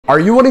Are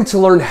you wanting to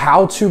learn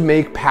how to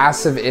make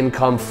passive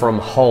income from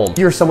home?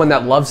 You're someone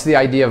that loves the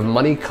idea of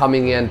money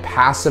coming in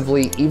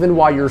passively even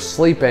while you're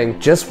sleeping,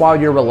 just while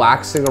you're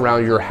relaxing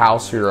around your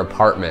house or your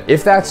apartment.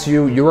 If that's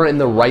you, you are in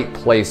the right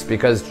place,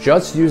 because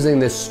just using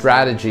this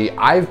strategy,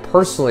 I've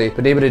personally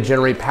been able to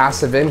generate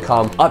passive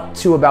income up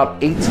to about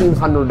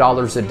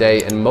 $1,800 a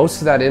day, and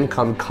most of that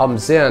income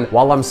comes in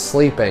while I'm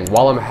sleeping,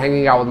 while I'm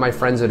hanging out with my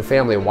friends and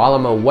family, while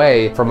I'm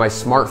away from my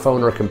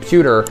smartphone or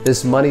computer.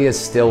 This money is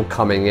still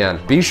coming in.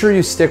 Be sure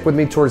you stick with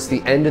me towards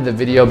the end of the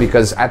video,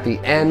 because at the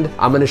end,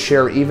 I'm gonna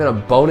share even a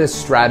bonus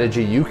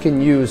strategy you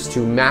can use to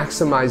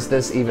maximize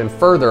this even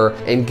further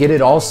and get it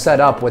all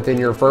set up within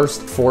your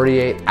first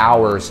 48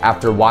 hours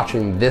after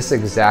watching this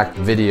exact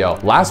video.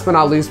 Last but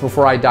not least,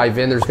 before I dive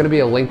in, there's gonna be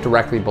a link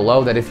directly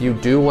below that if you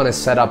do wanna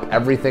set up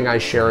everything I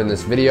share in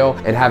this video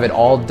and have it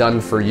all done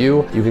for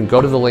you, you can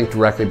go to the link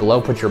directly below,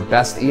 put your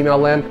best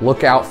email in,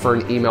 look out for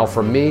an email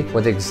from me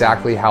with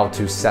exactly how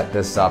to set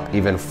this up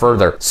even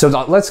further. So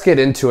let's get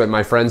into it,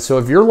 my friends. So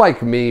if you're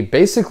like me,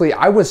 basically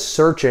I was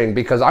searching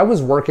because I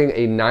was working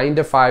a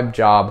 9-to-5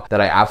 job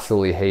that I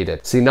absolutely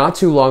hated. See, not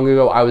too long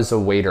ago, I was a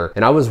waiter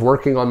and I was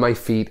working on my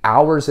feet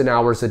hours and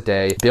hours a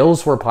day.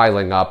 Bills were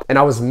piling up and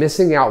I was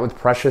missing out with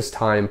precious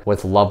time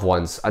with loved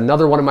ones.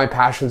 Another one of my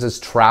passions is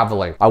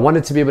traveling. I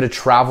wanted to be able to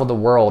travel the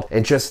world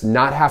and just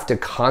not have to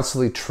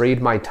constantly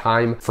trade my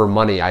time for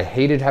money. I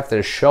hated having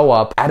to show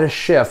up at a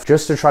shift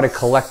just to try to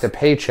collect a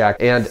paycheck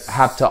and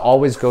have to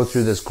always go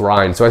through this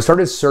grind. So I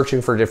started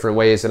searching for different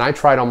ways and I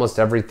tried almost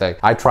everything.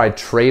 I tried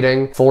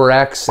trading,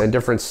 Forex, and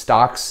different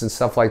stocks and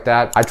stuff like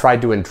that. I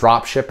tried doing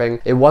drop shipping.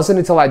 It wasn't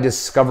until I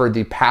discovered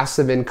the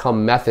passive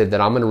income method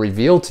that I'm going to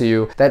reveal to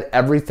you that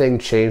everything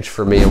changed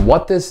for me. And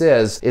what this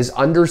is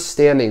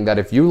understanding that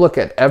if you look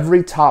at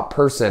every top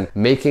person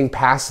making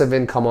passive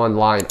income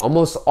online,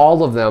 almost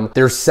all of them,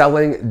 they're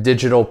selling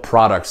digital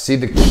products. See,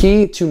 the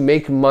key to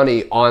make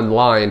money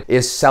online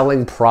is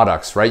selling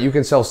products, right? You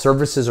can sell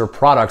services or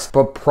products,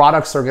 but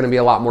products are going to be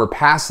a lot more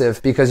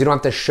passive because you don't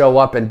have to show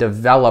up and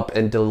develop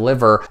and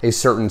deliver a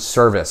certain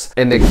service.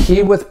 And the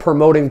key with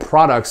promoting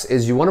products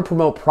is you want to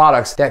promote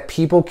products that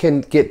people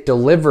can get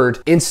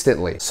delivered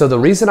instantly. So the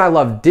reason I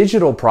love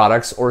digital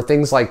products or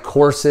things like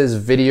courses,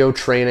 video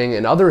training,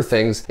 and other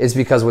things is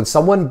because when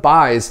someone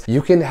buys,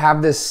 you can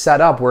have this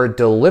set up where it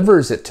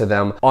delivers it to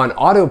them on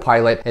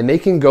autopilot and they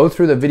can go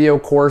through the video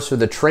course or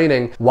the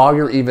training while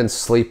you're even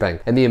sleeping.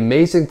 And the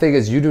amazing thing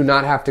is you do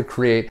not have to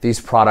create these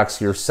products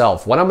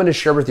yourself. What I'm going to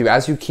share with you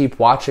as you keep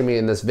watching me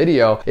in this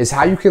video is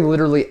how you can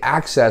literally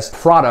access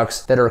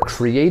products that are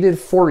created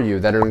for you,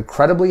 that are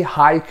incredibly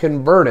high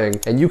converting,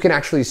 and you can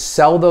actually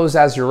sell those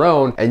as your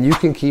own and you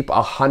can keep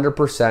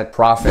 100%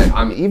 profit.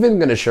 I'm even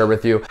going to share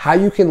with you how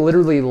you can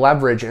literally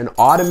leverage an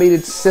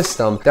automated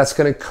system that's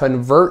going to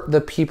convert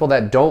the people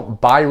that don't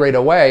buy right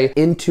away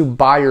into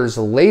buyers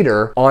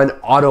later on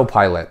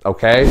autopilot,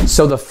 okay?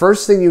 So the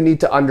first thing you need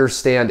to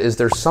understand is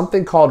there's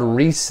something called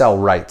resale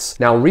rights.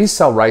 Now,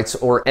 resale rights,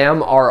 or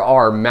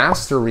MRR,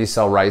 master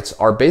resale rights,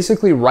 are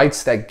basically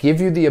rights that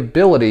give you the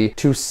ability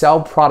to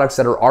sell products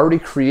that are already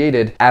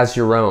created as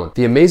your own.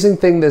 The amazing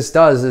thing this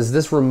does is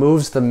this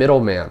removes the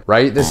middleman,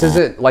 right? This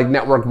isn't like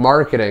network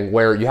marketing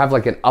where you have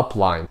like an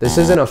upline. This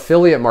isn't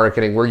affiliate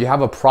marketing where you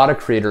have a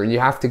product creator and you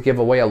have to give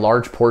away a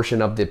large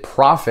portion of the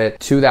profit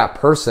to that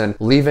person,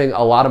 leaving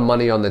a lot of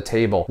money on the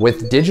table.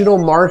 With digital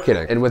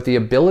marketing and with the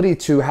ability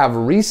to have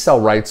resale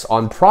rights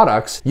on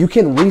products, you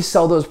can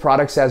resell those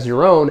products as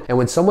your own, and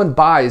when someone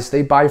buys,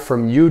 they buy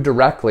from you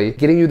directly,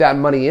 getting you that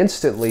money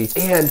instantly,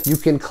 and you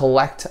can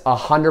collect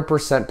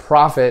 100%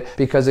 profit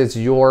because it's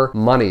your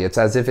money. It's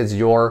as if it's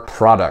your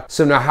product.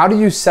 So now, how do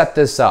you set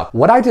this up?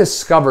 What I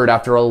discovered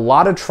after a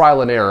lot of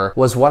trial and error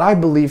was what I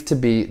believe to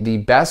be the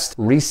best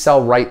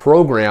resale right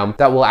program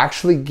that will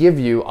actually give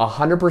you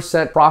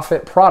 100%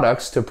 profit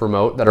products to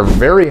promote that are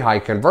very high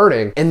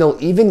converting, and they'll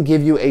even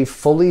give you a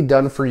fully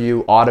done for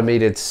you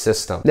automated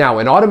system. Now,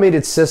 an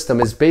automated system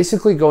is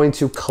basically going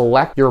to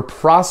collect your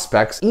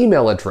prospect's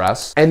email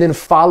address and then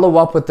follow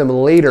up with them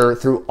later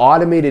through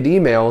automated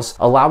emails,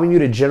 allowing you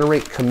to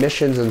generate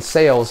commissions and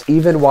sales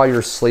even while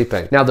you're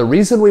sleeping. Now, the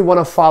reason we want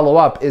to follow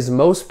up is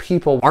most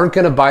people aren't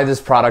going to buy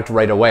this product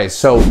right away.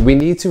 So we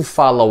need to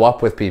follow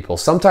up with people.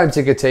 Sometimes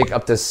it could take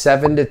up to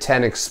 7 to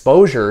 10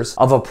 exposures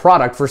of a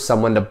product for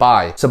someone to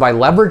buy. So by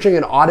leveraging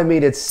an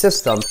automated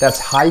system that's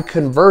high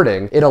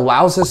converting, it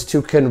allows us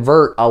to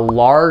convert a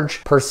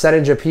large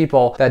percentage of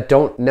people that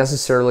don't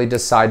necessarily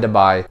decide to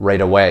buy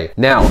right away.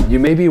 Now, you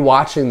may be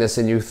watching this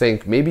and you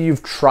think maybe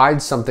you've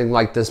tried something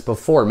like this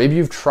before. Maybe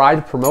you've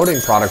tried promoting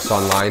products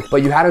online,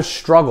 but you had a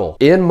struggle.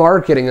 In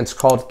marketing, it's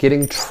called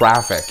getting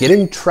traffic.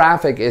 Getting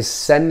traffic is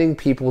sending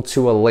people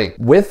to a link.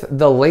 With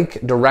the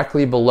link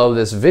directly below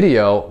this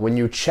video, when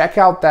you check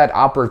out that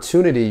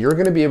opportunity, you're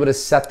going to be able to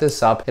set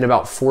this up in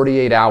about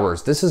 48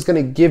 hours. This is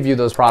going to give you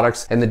those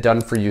products in the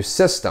done for you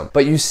system,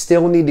 but you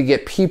still need to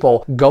get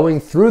people going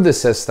through the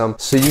system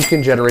so you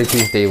can generate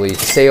these daily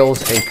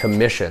sales and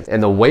commissions.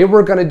 And the way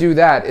we're going to do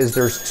that is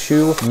there's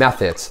two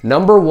methods.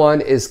 Number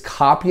one is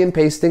copy and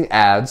pasting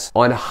ads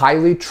on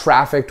highly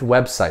trafficked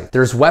websites.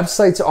 There's websites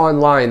websites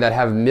online that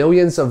have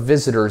millions of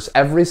visitors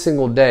every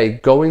single day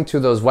going to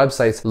those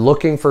websites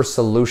looking for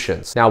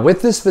solutions. Now,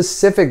 with this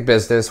specific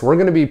business, we're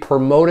gonna be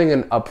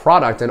promoting a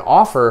product, an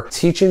offer,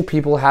 teaching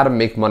people how to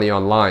make money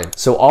online.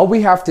 So all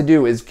we have to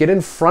do is get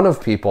in front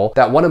of people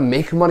that wanna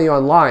make money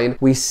online.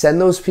 We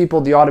send those people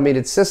the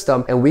automated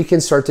system and we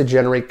can start to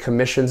generate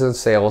commissions and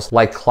sales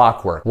like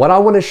clockwork. What I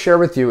wanna share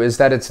with you is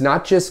that it's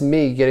not just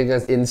me getting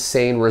us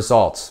insane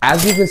results.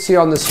 As you can see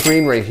on the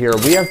screen right here,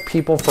 we have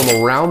people from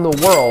around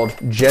the world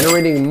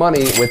generating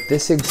money with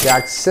this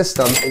exact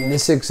system in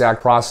this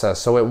exact process.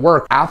 So it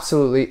worked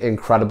absolutely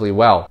incredibly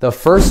well. The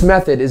first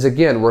method is,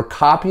 again, we're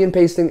copy and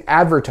pasting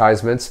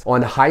advertisements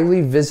on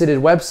highly visited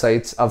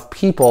websites of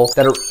people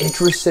that are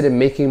interested in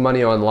making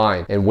money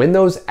online. And when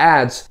those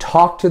ads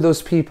talk to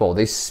those people,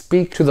 they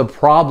speak to the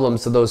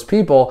problems of those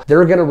people,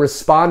 they're gonna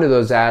respond to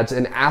those ads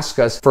and ask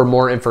us for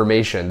more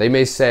information. They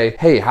may say,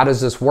 hey, how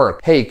does this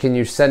work? Hey, can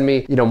you send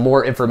me,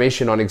 more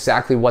information on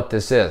exactly what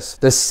this is?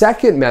 The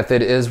second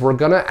method is we're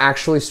gonna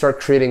actually start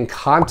creating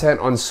content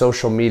on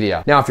social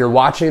media. Now, if you're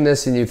watching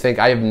this and you think,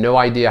 I have no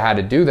idea how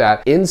to do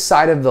that,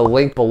 inside of the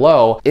link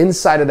below,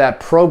 inside of that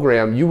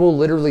program, you will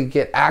literally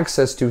get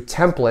access to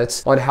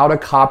templates on how to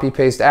copy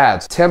paste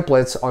ads,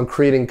 templates on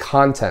creating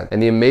content.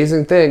 And the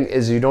amazing thing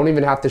is you don't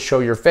even have to show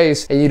your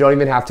face and you don't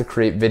even have to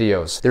create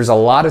videos. There's a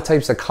lot of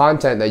types of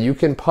content that you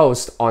can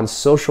post on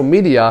social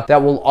media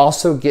that will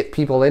also get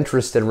people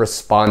interested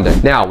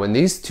responding. Now, when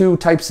these two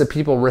types of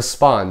people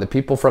respond, the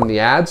people from the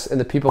ads and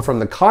the people from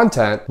the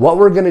content, what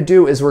we're gonna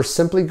do is we're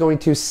simply going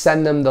to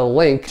send them the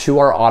link to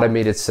our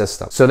automated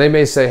system. So they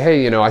may say,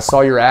 hey, I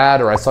saw your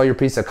ad or I saw your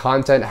piece of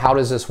content, how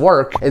does this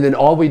work? And then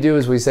all we do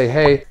is we say,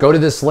 hey, go to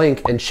this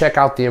link and check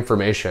out the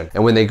information.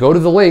 And when they go to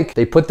the link,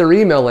 they put their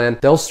email in,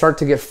 they'll start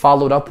to get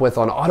followed up with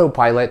on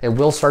autopilot and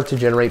we'll start to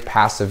generate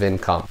passive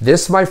income.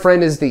 This, my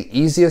friend, is the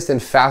easiest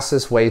and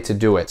fastest way to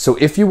do it. So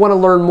if you wanna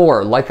learn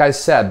more, like I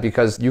said,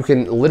 because you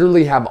can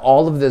literally have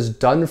all of this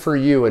done for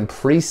you and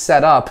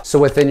pre-set up, so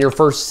within your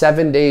first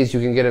 7 days, you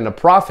can get in a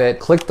profit,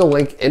 click the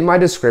link in my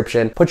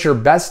description, put your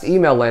best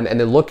email in, and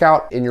then look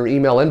out in your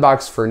email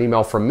inbox for an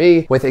email from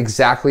me with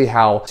exactly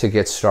how to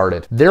get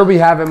started. There we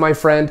have it, my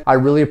friend. I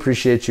really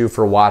appreciate you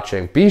for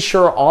watching. Be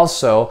sure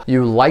also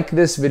you like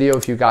this video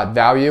if you got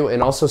value,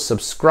 and also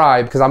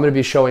subscribe, because I'm gonna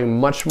be showing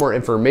much more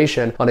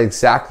information on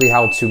exactly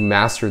how to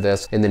master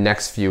this in the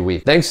next few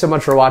weeks. Thanks so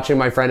much for watching,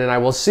 my friend, and I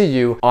will see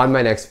you on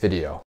my next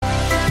video.